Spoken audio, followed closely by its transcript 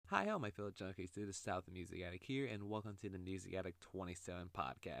Hi, all my fellow junkies. This is South Music Addict here, and welcome to the Music Addict 27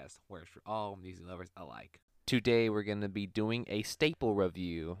 podcast, where it's for all music lovers alike. Today, we're going to be doing a staple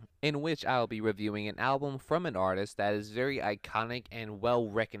review, in which I'll be reviewing an album from an artist that is very iconic and well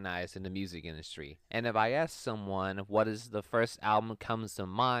recognized in the music industry. And if I ask someone what is the first album that comes to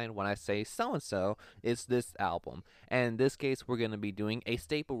mind when I say so and so, it's this album. And in this case, we're going to be doing a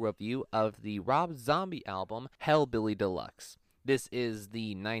staple review of the Rob Zombie album, Hellbilly Deluxe. This is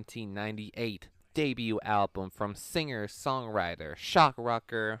the 1998 debut album from singer, songwriter, shock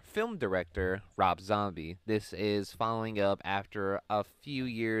rocker, film director Rob Zombie. This is following up after a few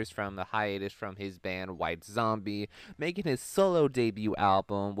years from the hiatus from his band White Zombie, making his solo debut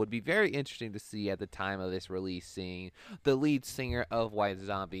album. Would be very interesting to see at the time of this release, seeing the lead singer of White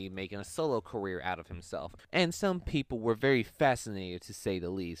Zombie making a solo career out of himself. And some people were very fascinated, to say the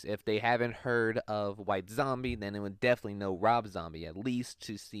least. If they haven't heard of White Zombie, then they would definitely know Rob Zombie, at least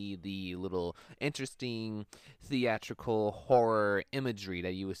to see the little interesting theatrical horror imagery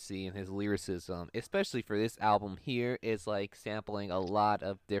that you would see in his lyricism. Especially for this album here, it's like sampling a lot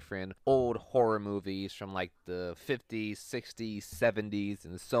of different old horror movies from like the 50s, 60s, 70s,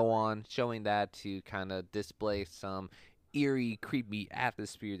 and so on, showing that to kind of display some eerie, creepy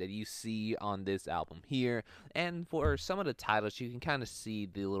atmosphere that you see on this album here. And for some of the titles, you can kind of see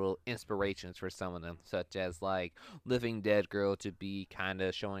the little inspirations for some of them, such as like Living Dead Girl to be kind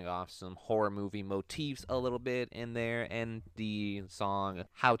of showing off some horror movie motifs a little bit in there, and the song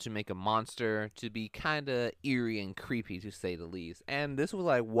How to Make a Monster to be kind of eerie and creepy, to say the least. And this was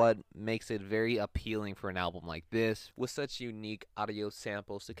like what makes it very appealing for an album like this, with such unique audio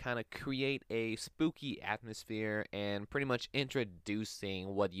samples to kind of create a spooky atmosphere and pretty much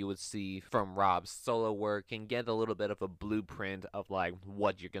introducing what you would see from Rob's solo work and get a little bit of a blueprint of like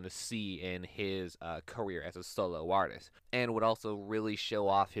what you're gonna see in his career as a solo artist, and would also really show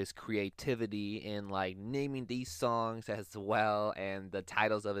off his creativity in like naming these songs as well. And the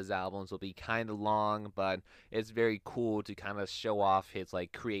titles of his albums will be kind of long, but it's very cool to kind of show off his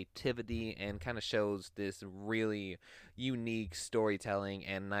like creativity, and kind of shows this really unique storytelling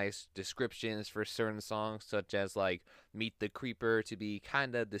and nice descriptions for certain songs, such as like Meet the Creeper to be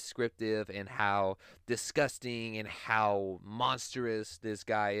kind of descriptive in how disgusting and how monstrous this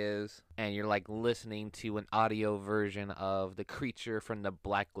guy is. And you're like listening to an audio version of the creature from the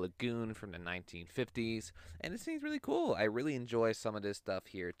Black Lagoon from the 1950s. And it seems really cool. I really enjoy some of this stuff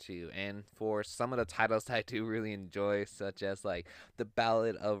here too. And for some of the titles I do really enjoy, such as like The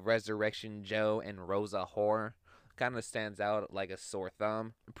Ballad of Resurrection Joe and Rosa Horror, kind of stands out like a sore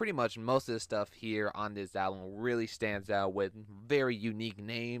thumb. Pretty much most of the stuff here on this album really stands out with very unique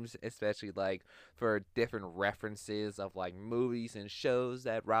names, especially like for different references of like movies and shows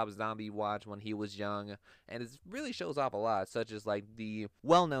that Rob Zombie watched when he was young. And it really shows off a lot, such as like the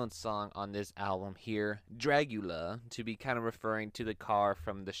well-known song on this album here, Dragula, to be kind of referring to the car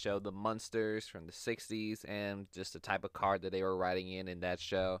from the show The Munsters from the 60s, and just the type of car that they were riding in that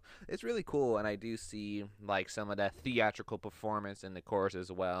show. It's really cool, and I do see like some of that theatrical performance in the chorus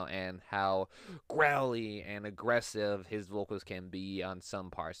as well, and how growly and aggressive his vocals can be on some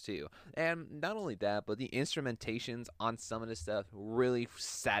parts too. And not only that, but the instrumentations on some of this stuff really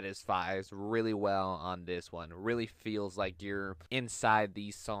satisfies really well on this one. Really feels like you're inside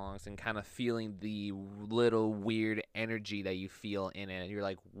these songs and kind of feeling the little weird energy that you feel in it, and you're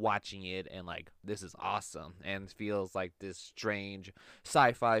like watching it and like, this is awesome, and feels like this strange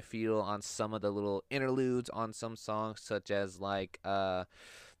sci-fi feel on some of the little interludes on some songs, such as like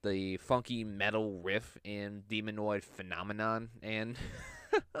the funky metal riff in Demonoid Phenomenon. And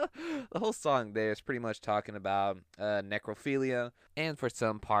the whole song there is pretty much talking about necrophilia. And for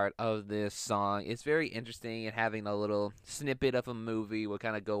some part of this song, it's very interesting, and having a little snippet of a movie will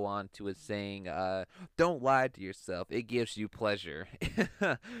kind of go on to it saying, don't lie to yourself, it gives you pleasure.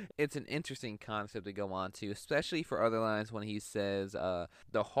 It's an interesting concept to go on to, especially for other lines when he says,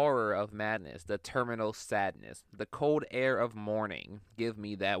 the horror of madness, the terminal sadness, the cold air of morning, give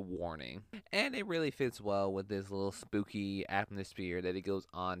me that warning. And it really fits well with this little spooky atmosphere that it goes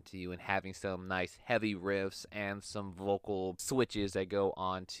on to, and having some nice heavy riffs and some vocal switches that go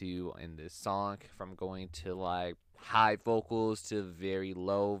on to in this song, from going to like high vocals to very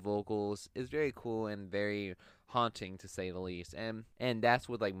low vocals. Is very cool and very haunting to say the least. And that's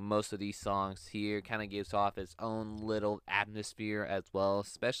what like most of these songs here kind of gives off its own little atmosphere as well,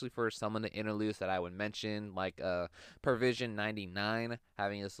 especially for some of the interludes that I would mention, like Provision 99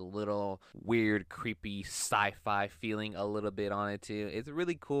 having this little weird, creepy sci-fi feeling a little bit on it too. It's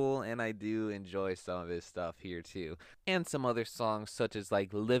really cool, and I do enjoy some of his stuff here too. And some other songs such as like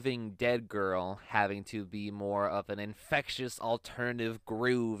Living Dead Girl having to be more of an infectious alternative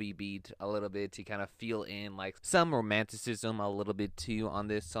groovy beat a little bit to kind of feel in like some romanticism a little bit too on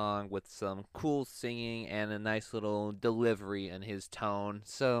this song, with some cool singing and a nice little delivery in his tone,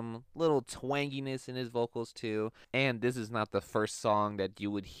 some little twanginess in his vocals too. And this is not the first song that you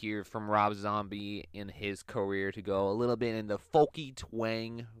would hear from Rob Zombie in his career to go a little bit in the folky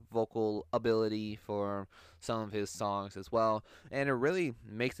twang vocal ability for some of his songs as well. And it really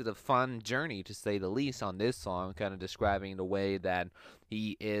makes it a fun journey, to say the least, on this song, kind of describing the way that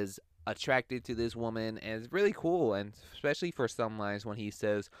he is attracted to this woman, and it's really cool. And especially for some lines when he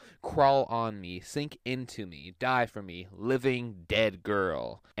says, crawl on me, sink into me, die for me, living dead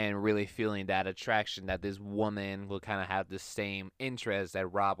girl, and really feeling that attraction that this woman will kind of have the same interest that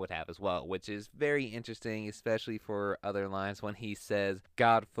Rob would have as well, which is very interesting, especially for other lines when he says,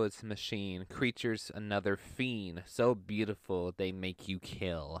 Godfoot's machine, creatures another fiend, so beautiful they make you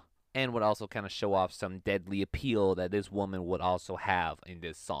kill. And would also kind of show off some deadly appeal that this woman would also have in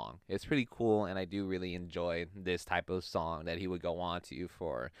this song. It's pretty cool, and I do really enjoy this type of song that he would go on to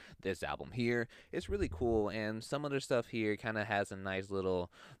for this album here. It's really cool, and some other stuff here kind of has a nice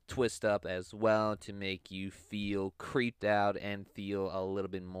little twist up as well to make you feel creeped out and feel a little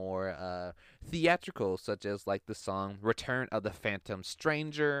bit more theatrical, such as like the song Return of the Phantom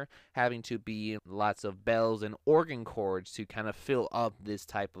Stranger, having to be lots of bells and organ chords to kind of fill up this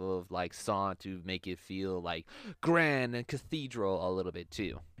type of like song to make it feel like grand and cathedral a little bit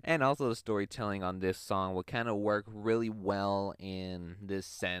too. And also the storytelling on this song will kind of work really well in this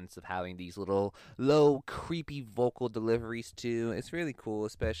sense of having these little low creepy vocal deliveries too. It's really cool,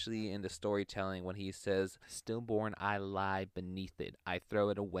 especially in the storytelling when he says, stillborn I lie beneath it, I throw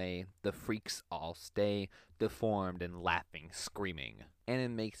it away, the freaks all stay deformed and laughing, screaming. And it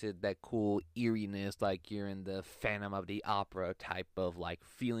makes it that cool eeriness, like you're in the Phantom of the Opera type of like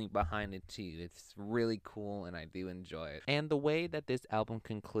feeling behind it too. It's really cool, and I do enjoy it. And the way that this album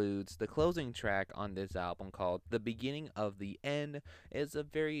concludes, the closing track on this album called The Beginning of the End is a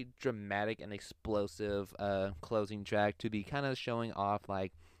very dramatic and explosive closing track to be kind of showing off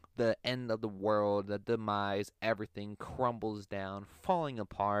like the end of the world, the demise, everything crumbles down, falling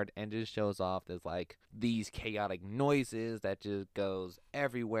apart, and just shows off as like these chaotic noises that just goes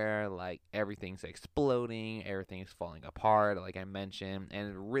everywhere, like everything's exploding, everything's falling apart, like I mentioned, and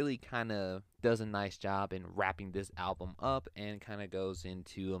it really kind of does a nice job in wrapping this album up and kind of goes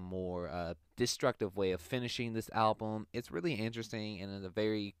into a more destructive way of finishing this album. It's really interesting and in a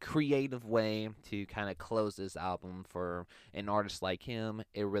very creative way to kind of close this album for an artist like him.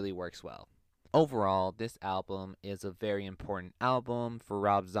 It really works well. Overall, this album is a very important album for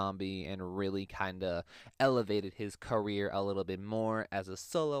Rob Zombie and really kind of elevated his career a little bit more as a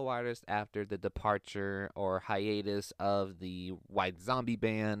solo artist after the departure or hiatus of the White Zombie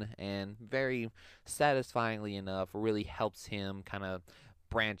Band, and very satisfyingly enough really helps him kind of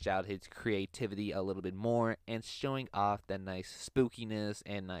branch out his creativity a little bit more and showing off that nice spookiness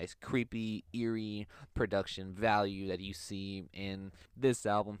and nice creepy, eerie production value that you see in this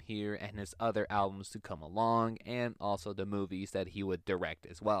album here and his other albums to come along, and also the movies that he would direct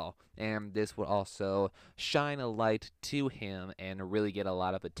as well. And this would also shine a light to him and really get a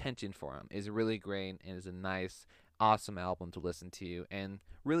lot of attention for him. It's really great and is a nice, awesome album to listen to, and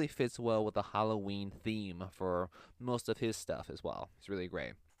really fits well with the Halloween theme for most of his stuff as well. It's really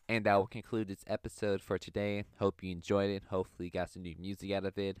great. And that will conclude this episode for today. Hope you enjoyed it. Hopefully you got some new music out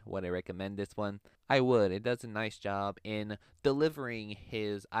of it. Would I recommend this one? I would. It does a nice job in delivering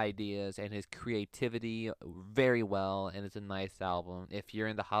his ideas and his creativity very well, and it's a nice album. If you're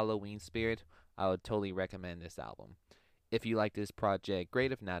in the Halloween spirit, I would totally recommend this album. If you like this project,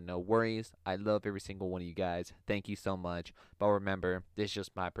 great. If not, no worries. I love every single one of you guys. Thank you so much. But remember, this is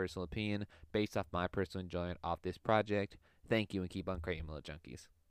just my personal opinion based off my personal enjoyment of this project. Thank you, and keep on creating, little junkies.